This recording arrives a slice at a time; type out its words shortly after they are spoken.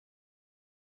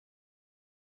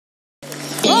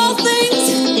All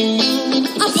things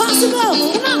are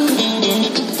possible. Come on.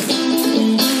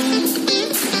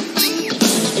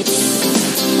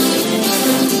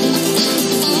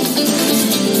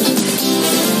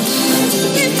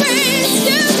 Give praise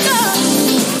to God.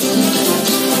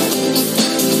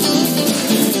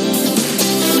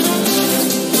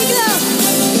 Look it up.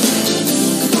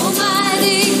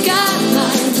 Almighty God,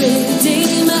 my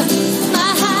Redeemer,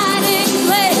 my hiding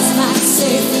place, my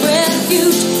safe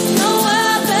refuge. No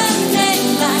other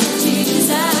name like Jesus.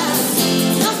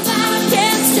 No power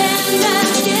can stand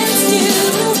against you.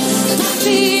 My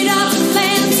feet are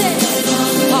planted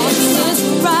on this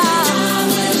rock. I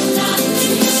will not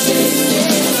be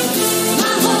shaken.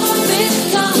 My hope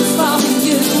it comes from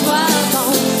you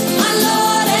alone, my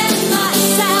Lord and my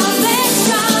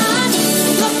salvation.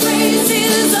 Your praise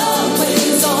is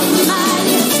always on my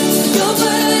lips. Your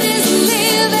word is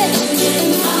living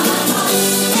in my heart,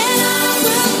 and I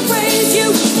will praise you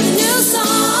with a new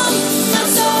song. My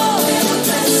soul will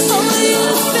bless you. Oh, you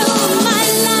fill my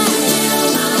life.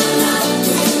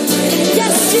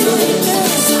 Yes, you do.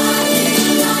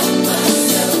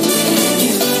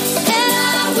 And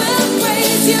I will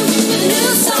praise you with a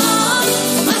new song.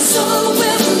 My soul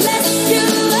will bless you,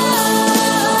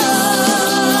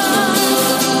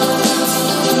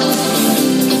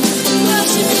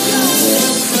 worship you,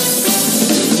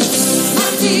 my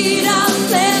feet are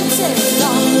planted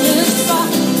on this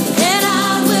rock, and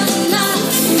I will not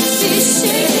be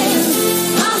shaken.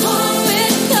 My hope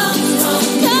it comes from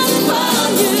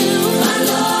you, my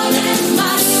Lord and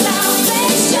my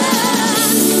salvation.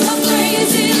 Your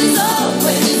praise is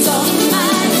always on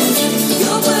my lips.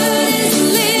 Your word is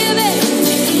living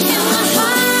in my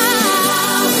heart. I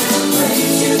will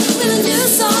praise you with a new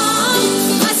song.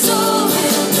 My soul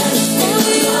will bless you.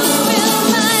 You fill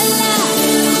my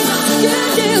life. You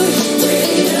do.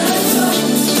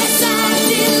 Yes, I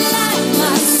delight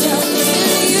myself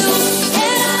in you,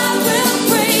 and I will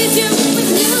praise you with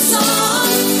a new song.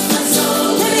 My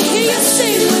soul. Let me hear you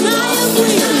sing when I am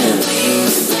weak.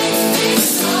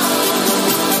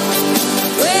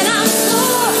 When I'm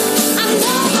poor, I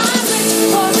know I'm rich,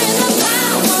 for in the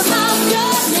power of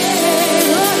your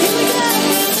name. Oh, here we go.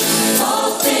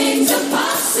 All things are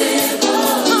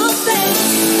possible.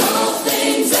 All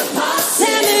things are possible.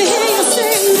 Let me hear you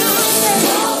sing.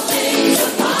 All things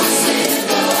are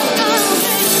possible.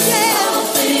 All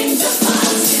things are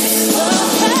possible.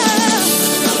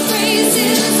 Your praise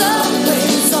is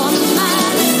always on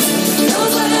my lips. Your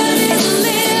word is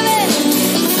living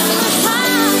in my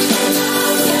heart, and I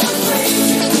will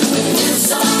praise you with this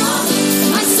song.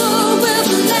 My soul will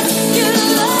bless you,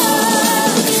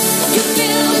 Lord. You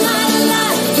fill my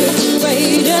life with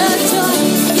greater joy.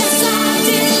 Yes, I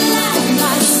delight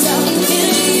myself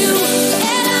in you,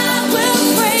 and I will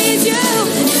praise you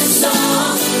with this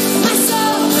song. My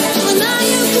soul, when I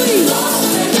am weak,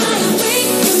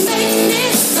 you make me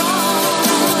strong.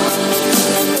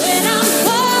 When I'm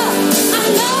poor, I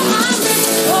know I'm rich,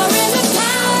 for in the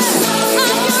power of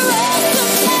your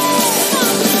resurrection.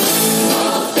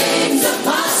 All things are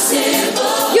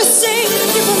possible. You sing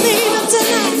if you believe it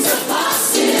tonight. All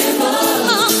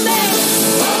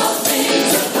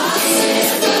things are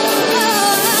possible.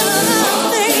 All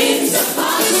things are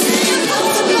possible.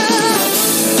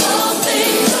 All things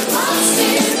are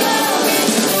possible.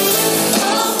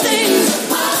 All things are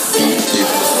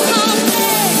possible.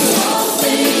 All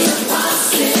things are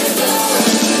possible.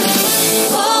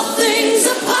 All things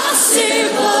are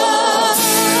possible.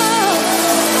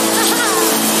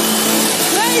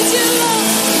 Praise you, Lord.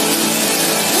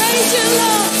 Praise you,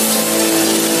 Lord.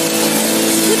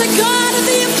 To the God of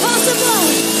the impossible.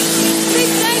 We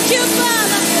thank you,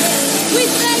 Father. We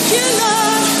thank you,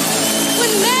 Lord.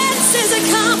 When man says it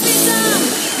can't be done,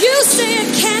 you say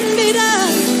it can be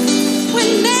done.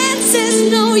 When man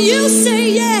says no, you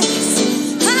say yes.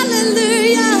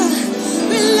 Hallelujah.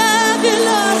 We love you,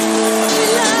 Lord. We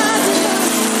love you, Lord.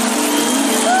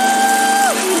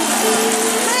 Woo!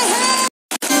 Hey, hey.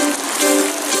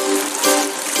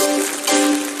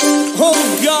 Oh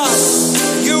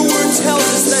God, your word tells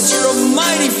us that you're a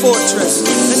mighty fortress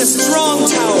and a strong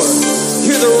tower.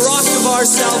 You're the rock of our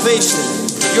salvation.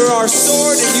 You're our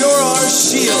sword and you're our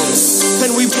shield.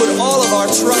 And we put all of our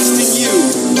trust in you.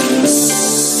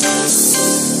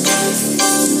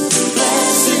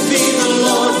 Blessed be the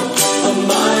Lord, a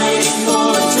mighty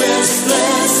fortress.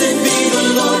 Blessed be the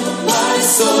Lord, my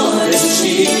sword and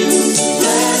shield.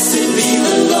 Blessed be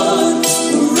the Lord,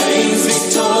 who reigns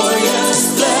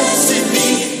victorious. Blessed be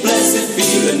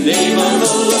the name of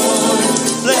the Lord.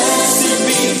 Blessed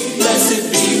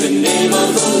be the name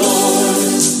of the Lord.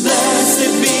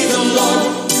 Blessed be the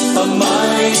Lord, a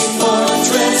mighty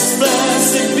fortress.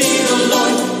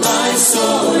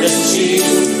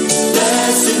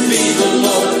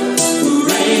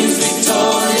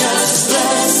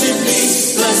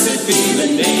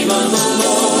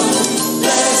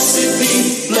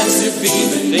 be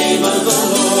the name of the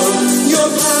Lord. Your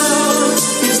power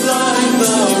is like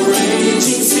the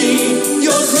raging sea.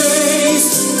 Your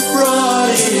grace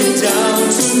brought it down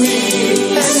to me.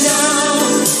 And now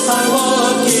I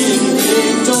walk in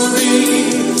victory.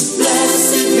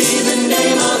 Blessed be the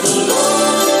name of the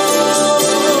Lord.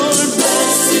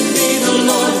 Blessed be the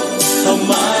Lord, a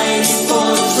mighty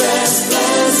fortress.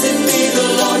 Blessed be the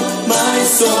Lord, my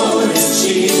sword and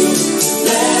shield.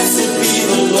 Blessed be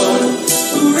the Lord,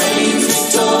 who reigns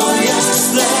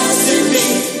victorious. Blessed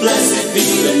be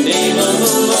the name of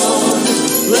the Lord.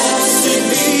 Blessed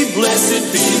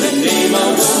be the name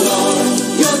of the Lord.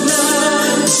 Your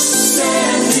blood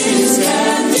stands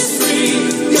free.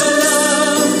 Your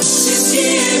love is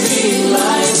giving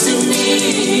life to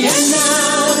me. And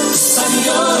now I'm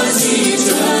yours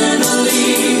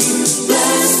eternally.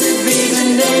 Blessed be the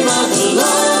name of the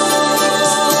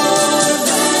Lord.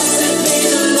 Blessed be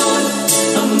the Lord,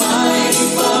 a mighty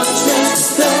fortress.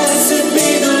 Blessed be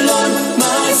the Lord,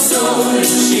 my sword and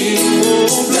shield.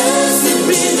 Oh, blessed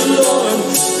be the Lord,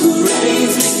 who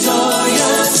reigns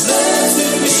victorious.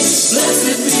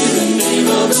 Blessed be the name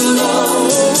of the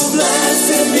Lord. Oh,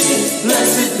 blessed be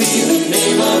the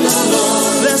name of the Lord.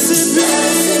 Blessed be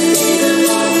the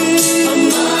Lord, a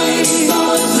mighty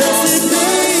fortress.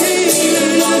 Blessed be the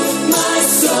Lord, my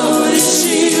sword and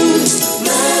shield.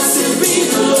 Blessed be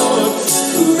the Lord,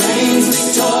 who reigns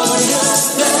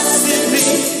victorious.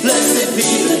 Blessed be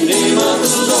the name of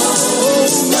the Lord. Oh,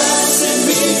 blessed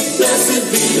be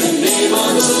the name of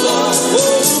the Lord. Oh,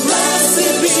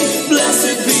 blessed be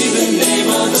the name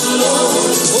of the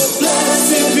Lord. Oh,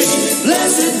 blessed be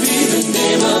the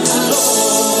name of the Lord.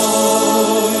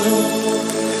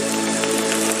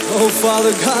 Oh,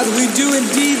 Father God, we do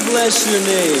indeed bless your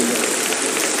name.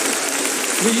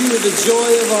 For you are the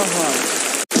joy of our heart.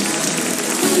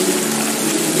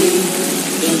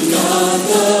 In God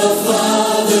the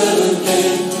Father,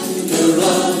 maker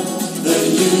of the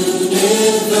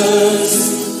universe,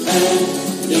 and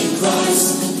in Christ,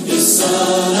 his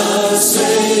Son, our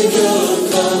Savior,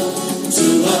 come to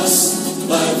us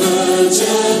by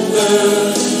virgin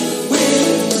birth. We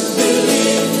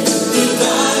believe he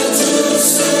died to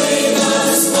save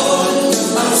us, for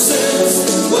our sins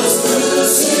was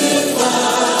crucified,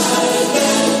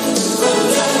 and from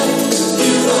death he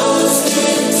rose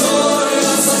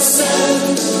victorious,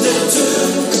 ascended to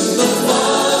the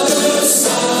Father's side.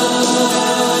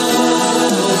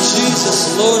 Oh, Jesus,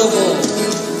 Lord of all.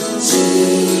 Jesus,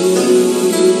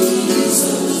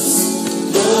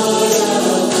 Lord of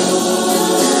all,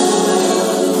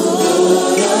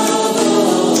 Lord of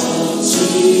all.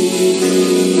 Jesus,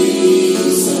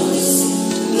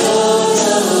 Lord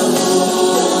of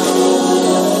all,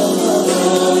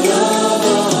 Lord of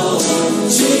all.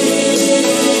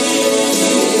 Jesus,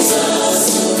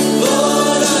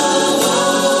 Lord of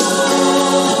all,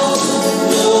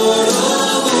 Lord of all.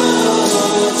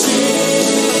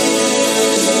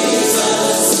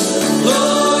 Jesus,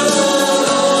 Lord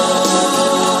of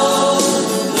all,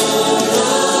 Lord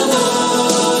of all.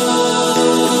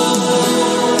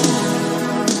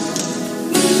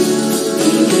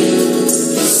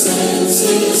 He sends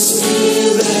his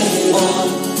Spirit on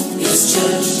his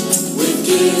church with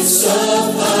gifts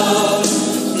of power.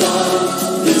 God,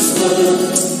 his word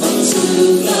unto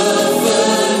the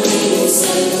burning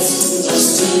saints, us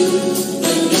to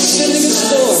the nations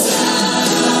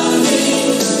standing,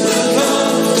 will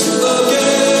come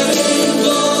again in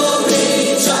glory,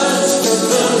 judge the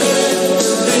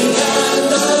living and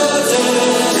the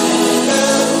dead.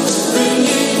 Every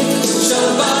knee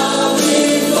shall bow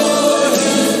before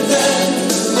him, then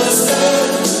must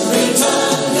every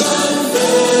tongue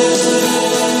confess.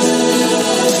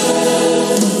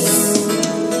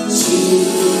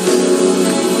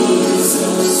 Jesus,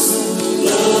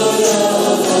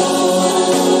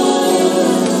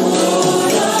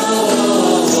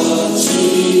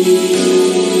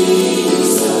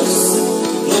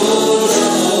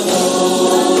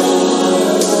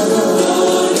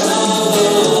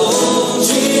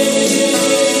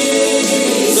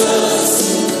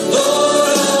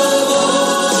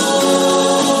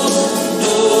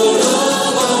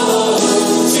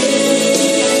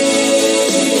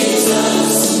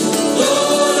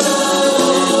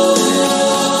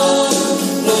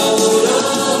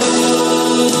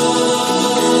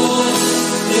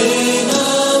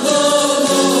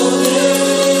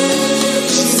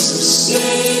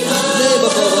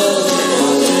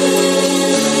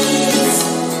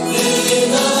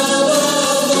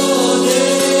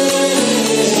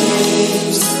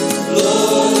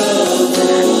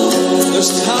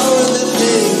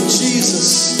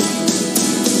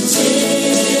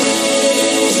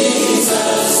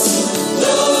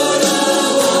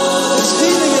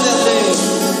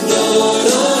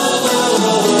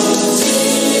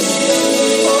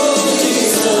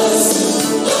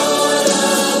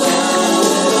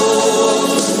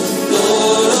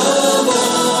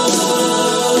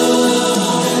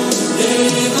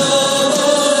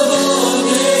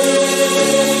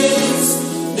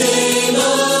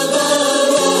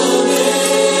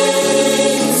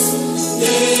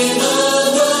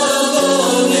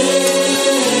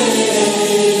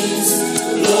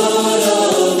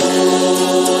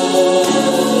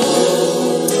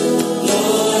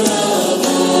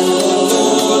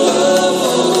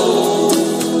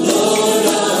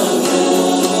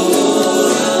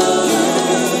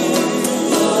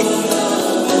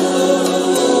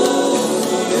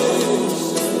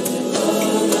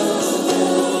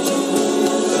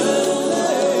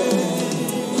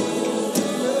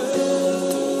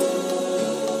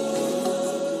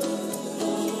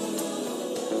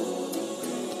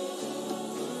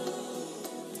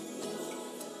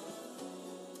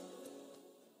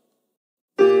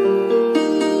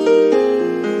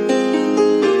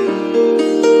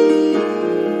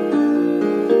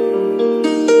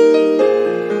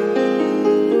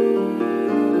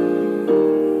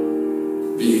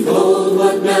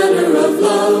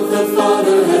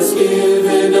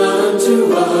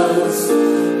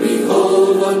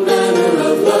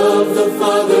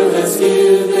 has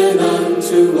given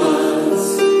unto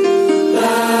us,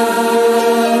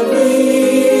 that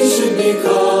we should be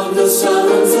called the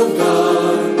sons of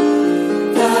God,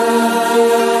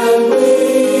 that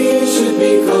we should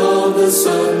be called the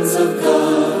sons of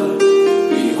God.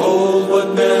 Behold,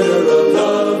 what manner of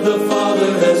love the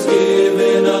Father has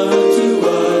given unto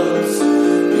us.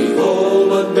 Behold,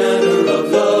 what manner of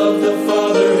love the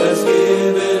Father has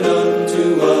given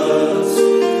unto us.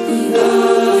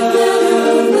 That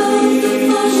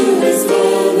we should be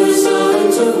called the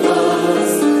sons of God.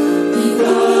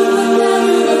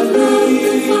 That we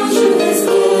should be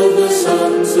called the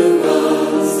sons of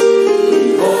God.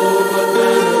 Behold, what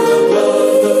manner of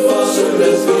love the Father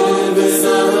has given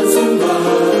unto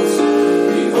us.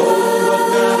 Behold, what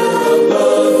manner of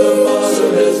love the Father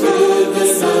has given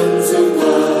unto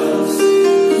us.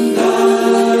 That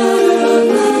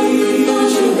we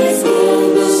should be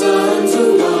called the sons of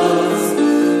God.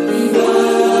 That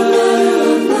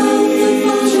we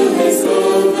should be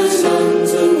called the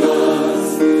sons of God.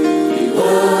 Behold,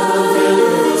 what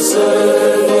manner of son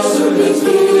the Father has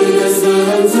given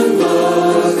unto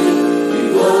us.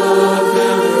 Behold, what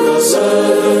manner of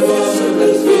son the Father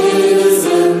has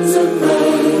given unto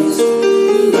Christ.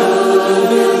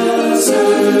 That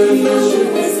son should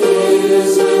be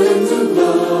given unto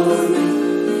God.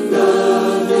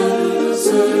 That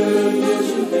son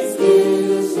should be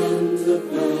given unto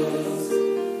Christ.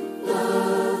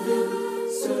 That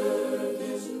son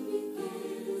should be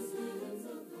given unto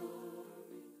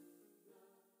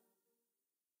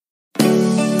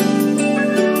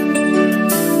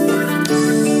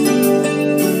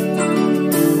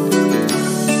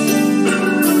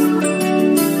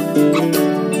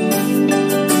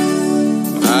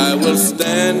I will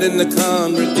stand in the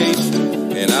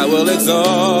congregation and I will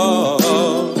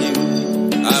exalt you.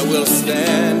 I will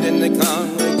stand in the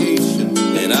congregation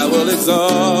and I will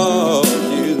exalt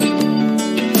you.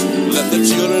 Let the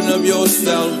children of your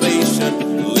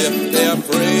salvation lift their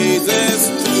praises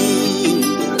to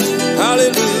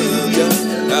hallelujah,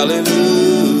 hallelujah.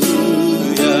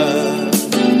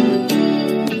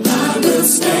 I will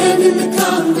stand in the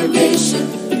congregation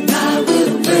and I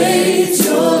will praise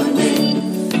your name.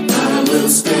 I will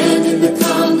stand in the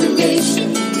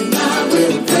congregation and I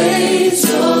will praise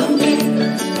your name.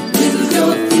 With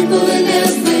your people in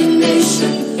every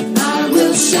nation, I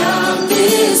will shout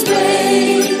His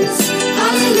praise.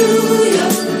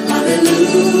 Hallelujah,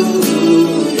 hallelujah.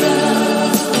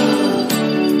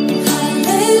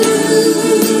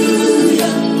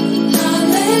 Hallelujah,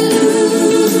 hallelujah,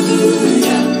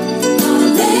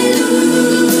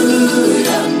 hallelujah.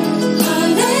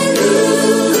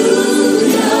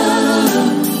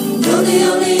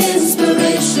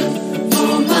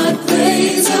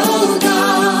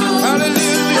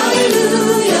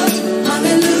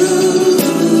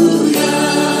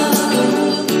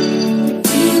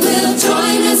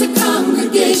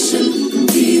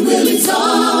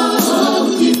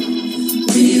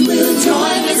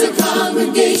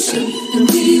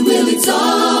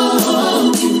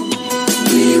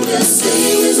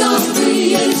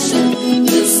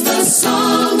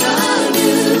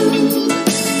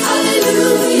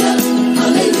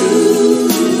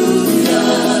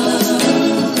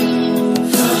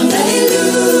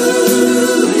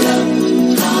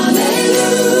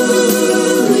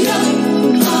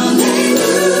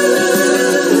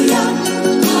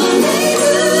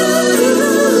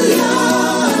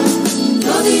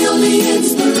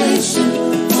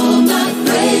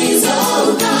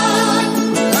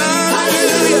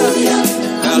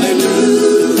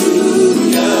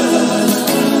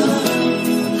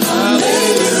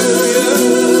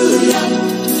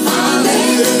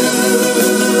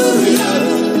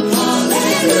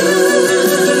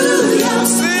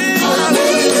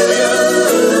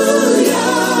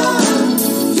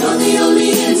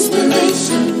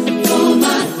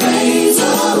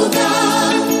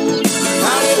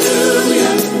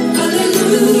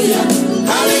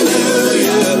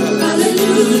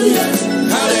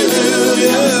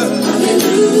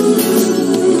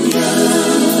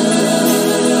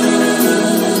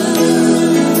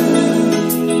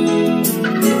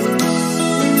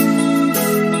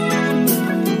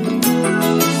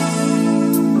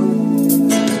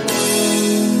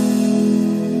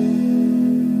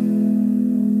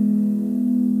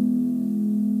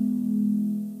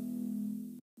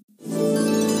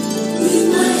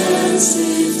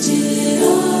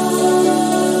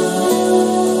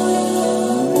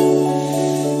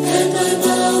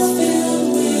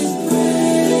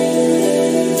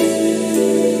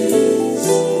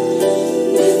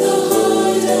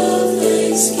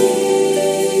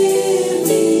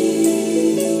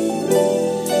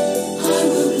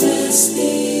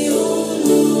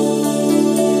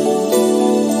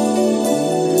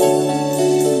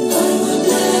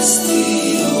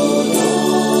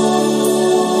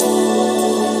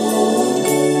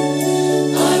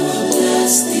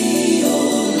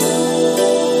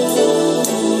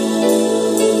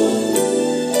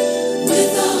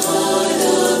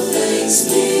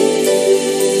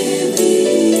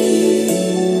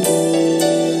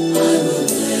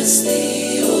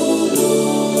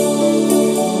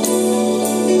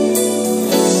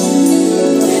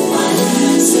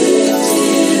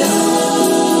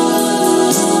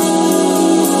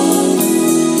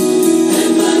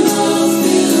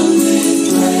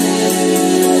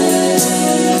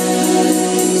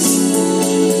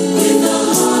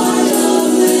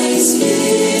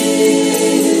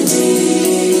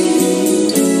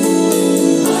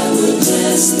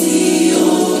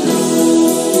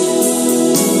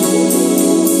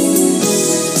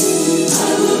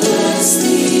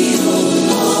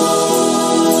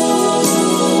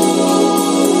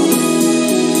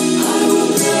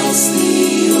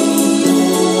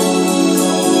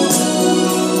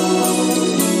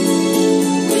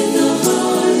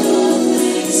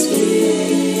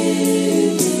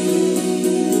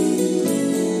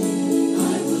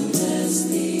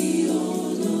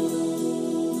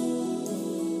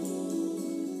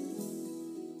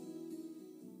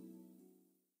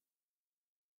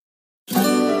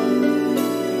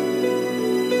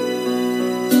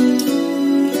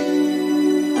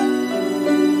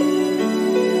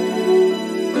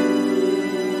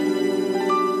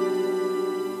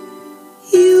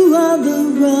 the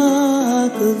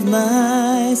rock of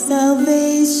my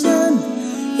salvation.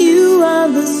 You are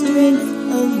the strength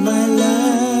of my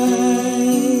life.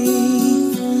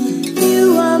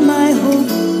 You are my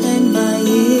hope and my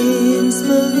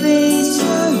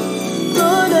inspiration.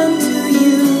 Lord, unto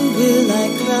you will I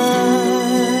cry.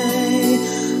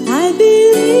 I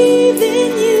believe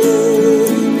in you,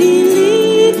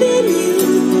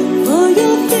 for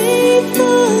your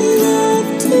faithful love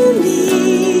to me.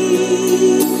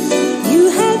 You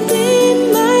have been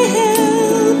my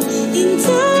help in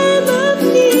time of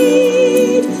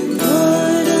need.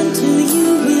 Lord, unto you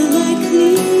will I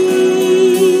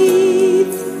cleave.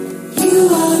 You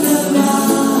are the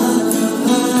rock of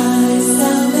my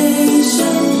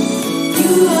salvation.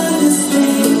 You are the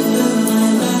strength of my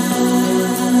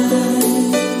life.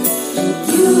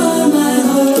 You are my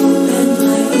hope and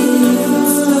my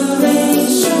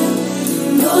inspiration.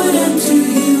 Lord, unto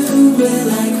you will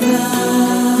I cry.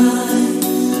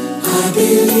 I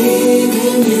believe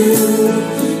in you,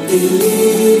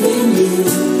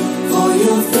 for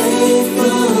your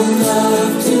faithful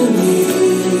love to me.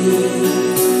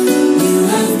 You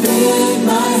have been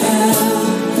my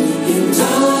help in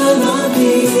time of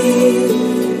need.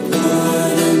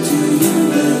 Lord, unto you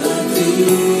will I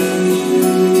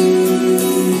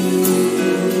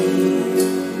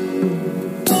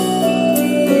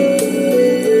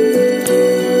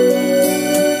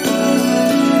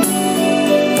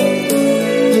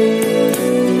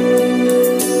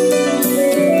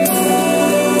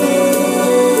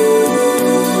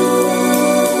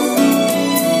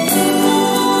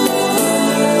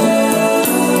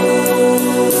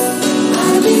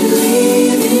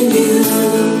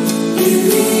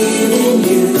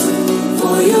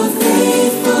for your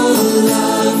faithful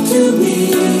love to me.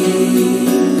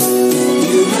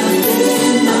 You have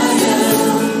been my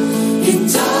help in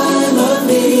time of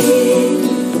need.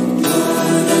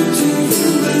 Lord, unto you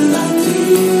will I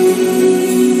cleave.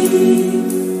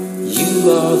 You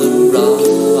are the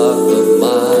rock of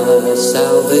my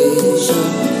salvation.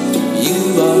 You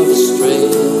are the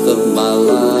strength of my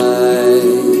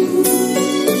life.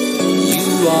 You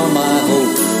are my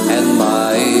hope and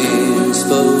my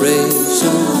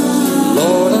inspiration.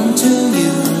 Lord, unto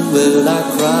you will I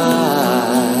cry.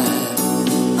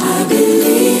 I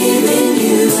believe in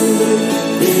you,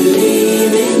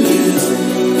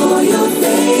 for your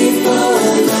faithful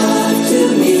love to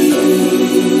me.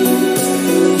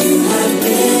 You have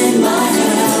been my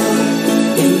help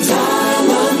in time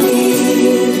of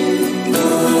need.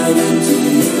 Lord, unto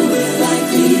you will I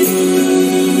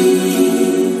cleave.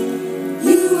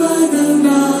 You are the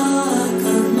rock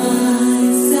of my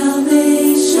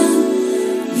salvation.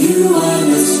 You are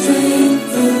the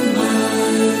strength of my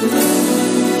life.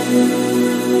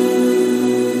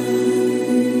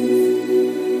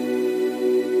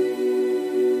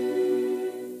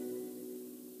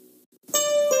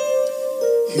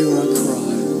 Hear our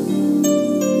cry.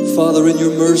 Father, in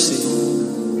your mercy,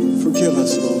 forgive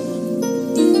us, Lord.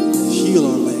 Heal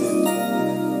our land.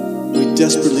 We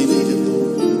desperately need it,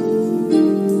 Lord.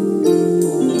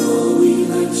 All we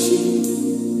like sheep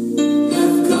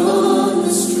have gone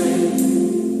astray.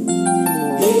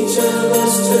 Each of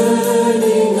us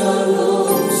turning our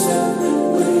own separate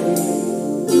way.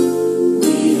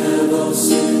 We have all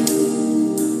sinned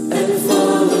and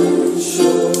fallen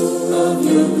short of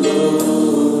your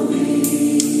glory.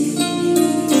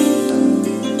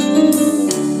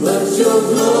 But your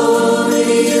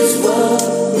glory is what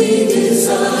we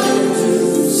desire to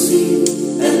see,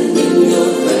 and in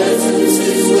your presence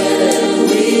is where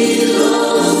we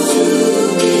long to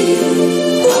be.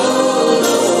 Oh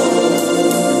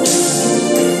Lord,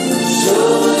 show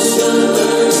us your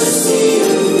mercy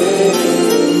and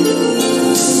grace.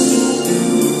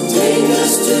 Take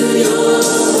us to your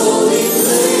holy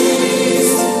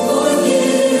place,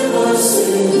 forgive our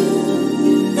sin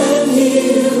and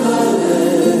heal our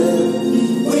land.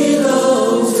 We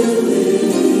long to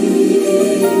live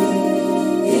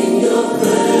in your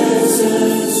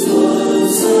presence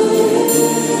once again.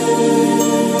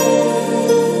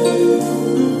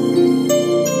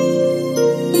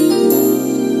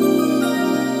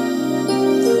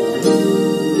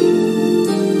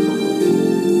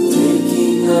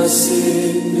 Taking our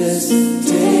sickness,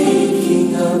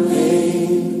 taking our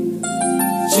pain.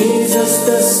 Jesus,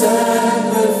 the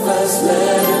sacrifice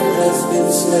lamb, has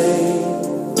been slain.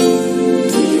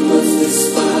 He was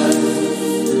despised,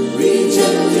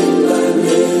 rejected by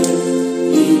men.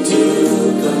 He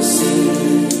took our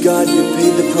sin. God, you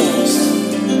paid the price.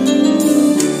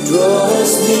 Draw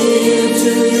us near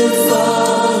to your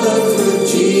Father through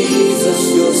Jesus,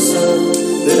 your Son.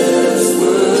 There's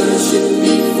worship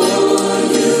before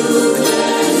you.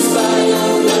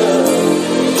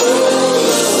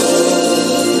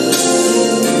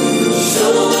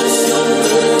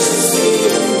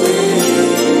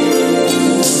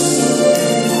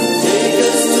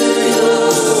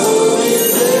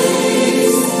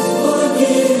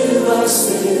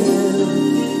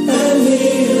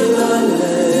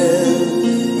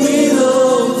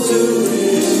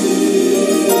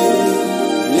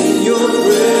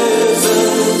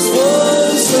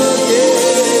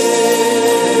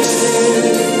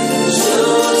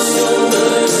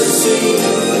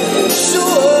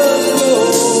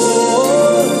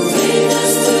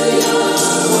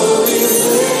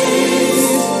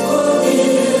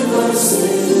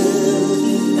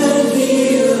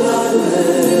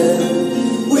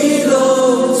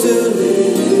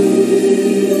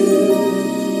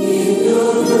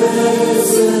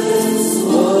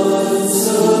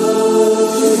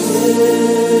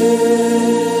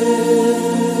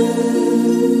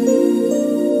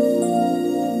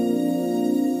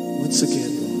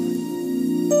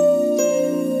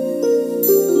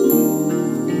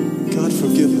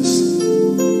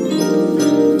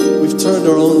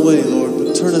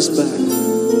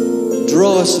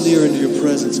 us near into your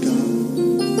presence, God.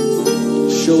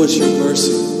 Show us your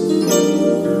mercy.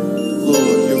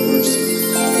 Lord, your mercy.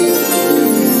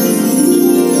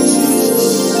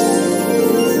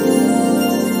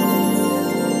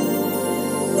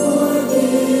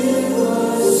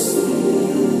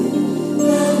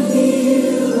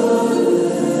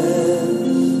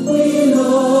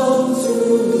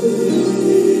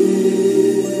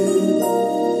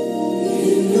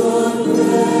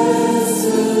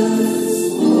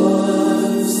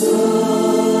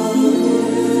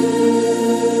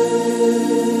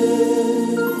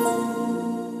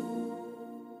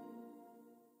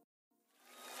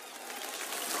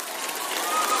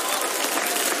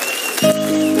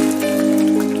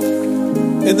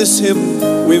 In this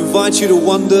hymn, we invite you to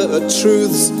wonder at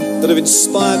truths that have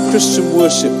inspired Christian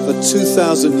worship for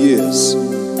 2,000 years.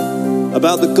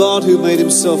 About the God who made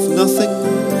himself nothing,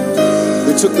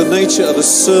 who took the nature of a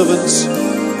servant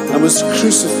and was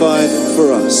crucified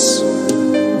for us.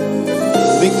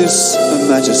 Meekness and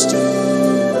majesty.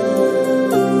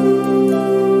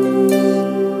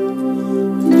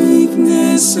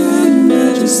 Meekness and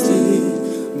majesty,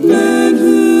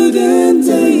 manhood and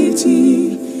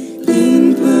deity,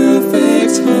 in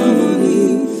perfect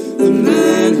harmony, the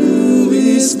man who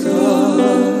is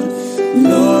God,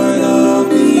 Lord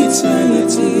of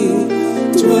eternity,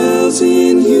 dwells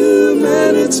in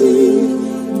humanity,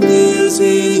 lives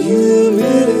in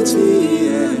humility,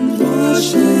 and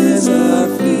washes our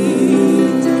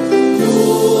feet.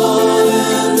 Oh, all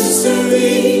and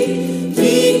mystery,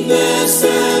 meekness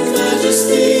and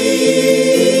majesty,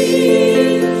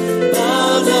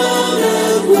 bow down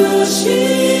and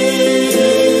worship.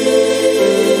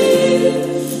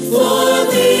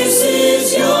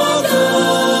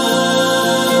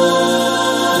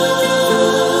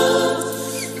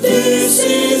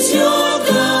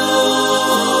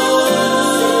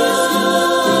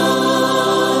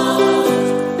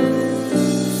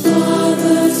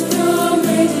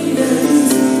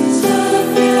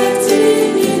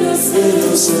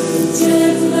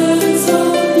 Gentleness,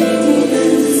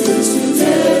 obedience to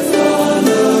death on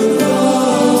the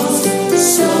cross.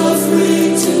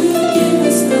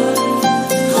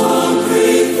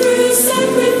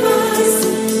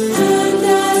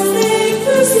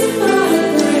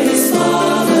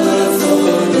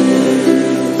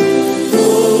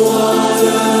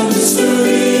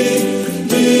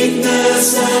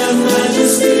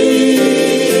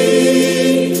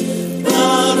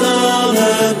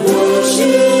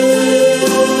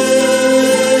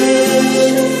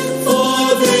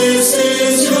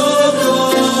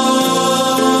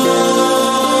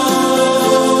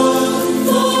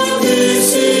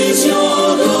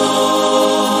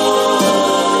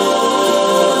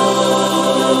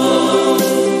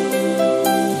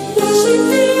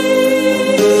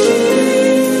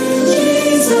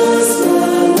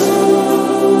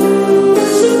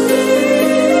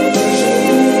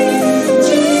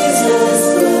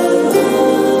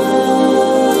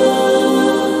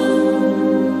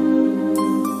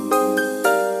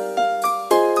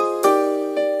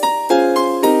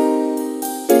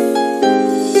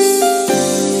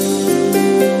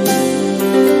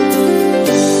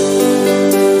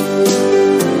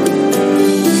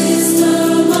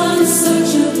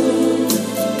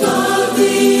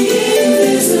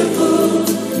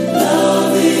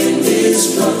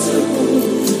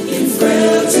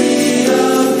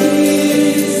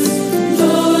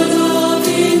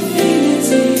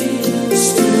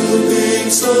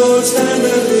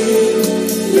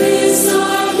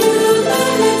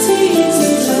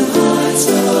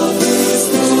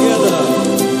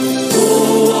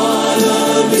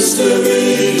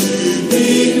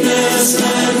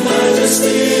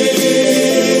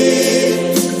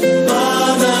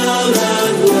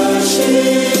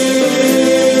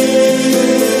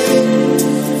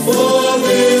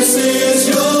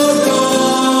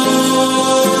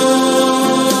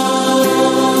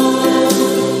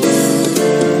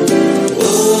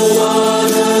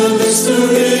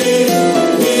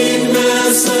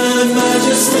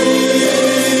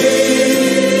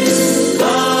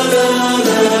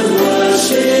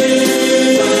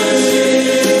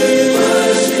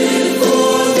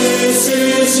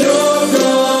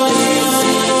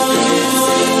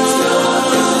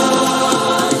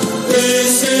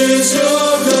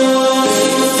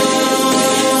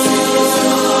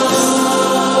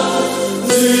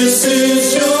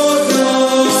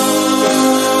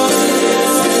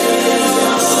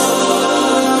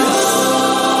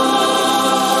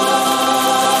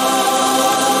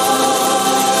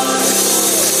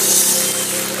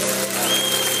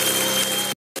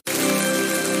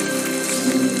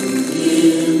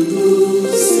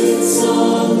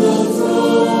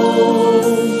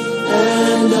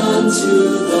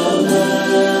 unto the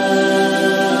Lamb.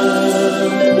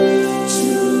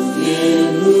 To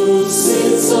him who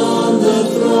sits on the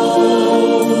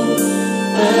throne,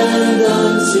 and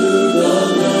unto the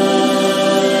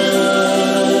Lamb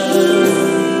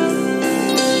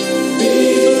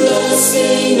be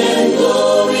blessing and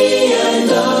glory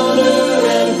and honor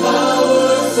and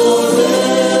power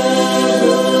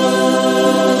forever.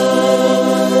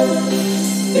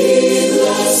 Be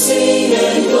blessing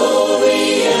and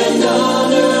glory and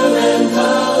honor and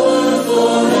power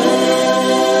forever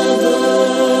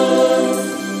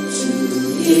to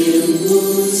him who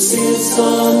sits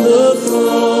on the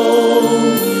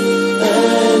throne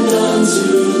and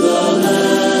unto the Lamb.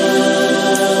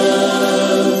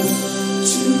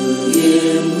 To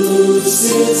him who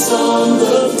sits on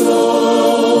the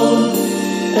throne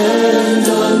and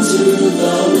unto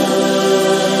the Lamb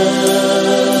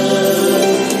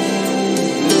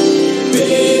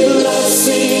be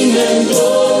blessing and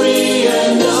glory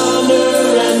and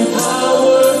honor and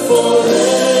power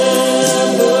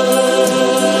forever.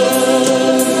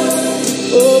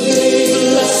 Oh, be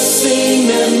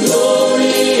blessing and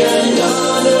glory and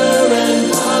honor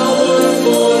and power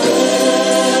forever.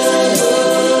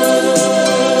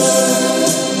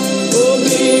 Oh,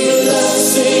 be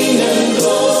blessing and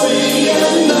glory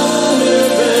and honor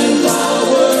and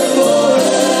power forever.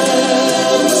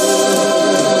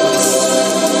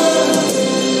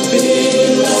 Be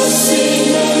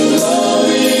blessing and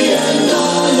glory and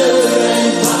honor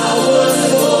and power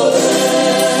forever.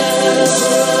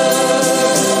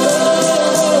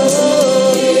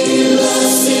 Be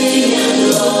blessing and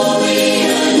glory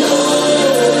and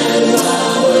honor and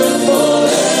power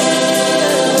forever.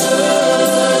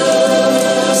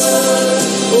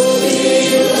 Oh,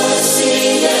 be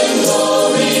blessing and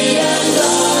glory and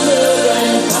honor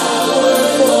and power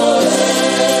forever.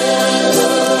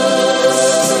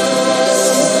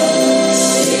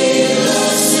 Be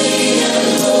blessing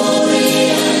and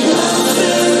glory and honor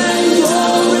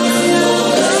and power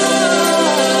forever.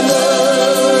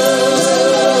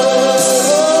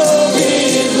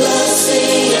 Be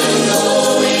blessing and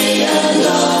glory and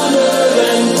honor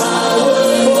and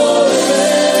power forever.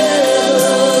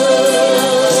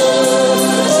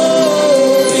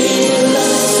 Be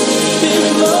blessing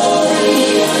and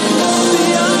glory and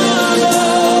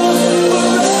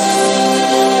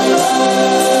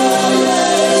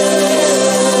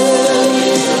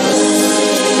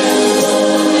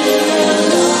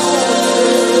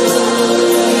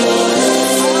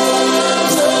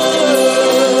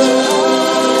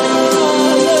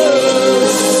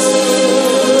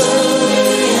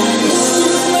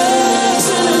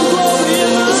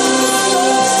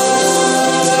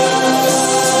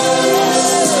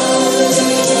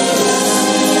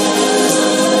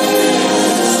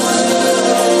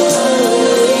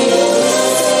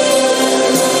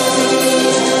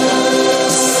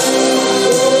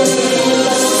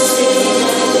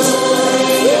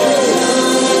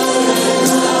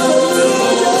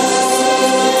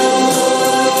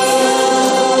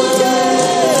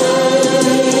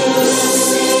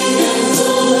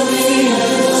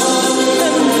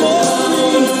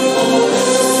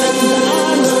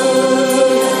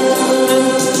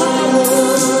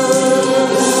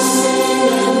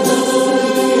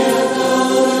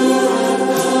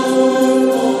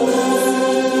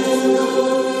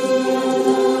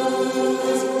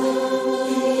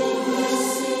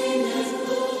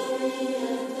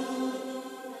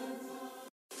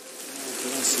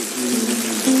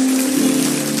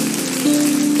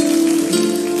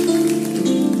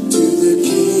to the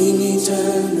King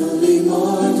eternal,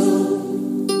 immortal,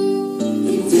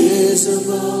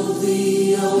 invisible,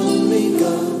 the only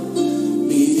God,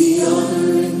 be the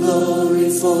honor and glory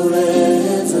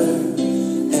forever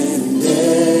and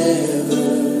ever.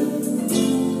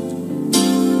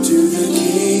 To the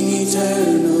King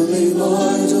eternal,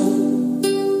 immortal,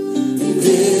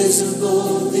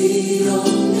 invisible, the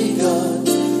only God,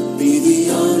 be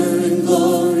the honor and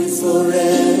glory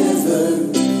forever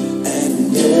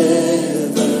and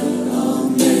ever.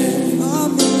 Amen.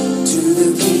 To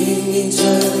the King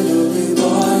eternal,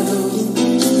 immortal,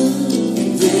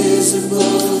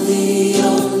 invisible, the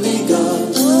only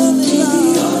God, be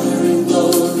the honor and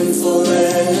glory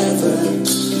forever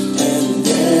and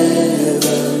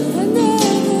ever.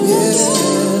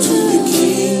 Yes, to the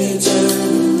King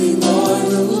eternal,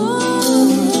 immortal,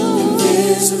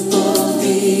 invisible,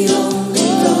 the only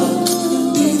God,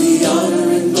 be the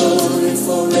honor and glory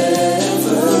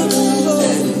forever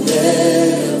and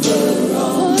ever.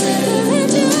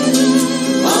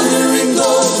 Amen. Honor and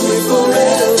glory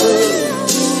forever.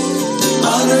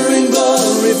 Honor and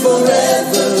glory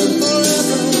forever.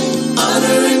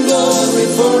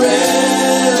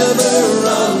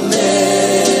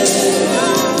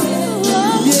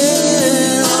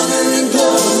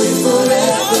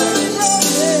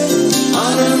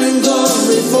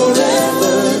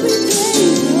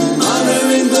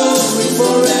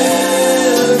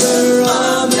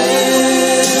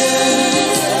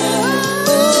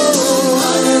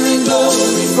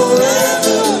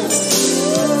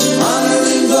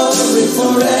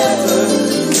 forever.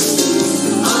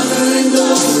 Honor and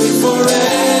glory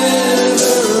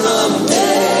forever.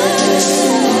 Amen.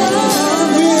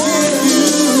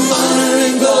 Honor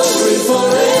and glory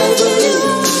forever.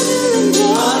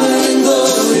 Honor and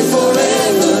glory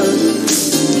forever.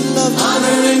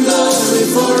 Honor and glory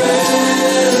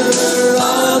forever.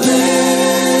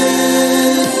 Amen.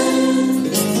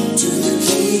 To the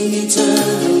King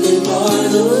eternal,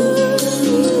 immortal,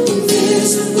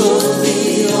 invisible, the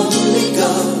only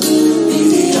God, be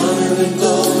the honor and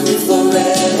glory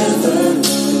forever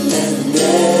and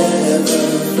ever.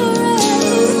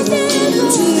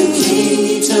 To the King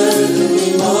eternal,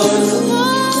 immortal,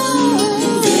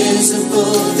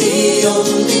 invisible, the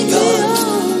only God.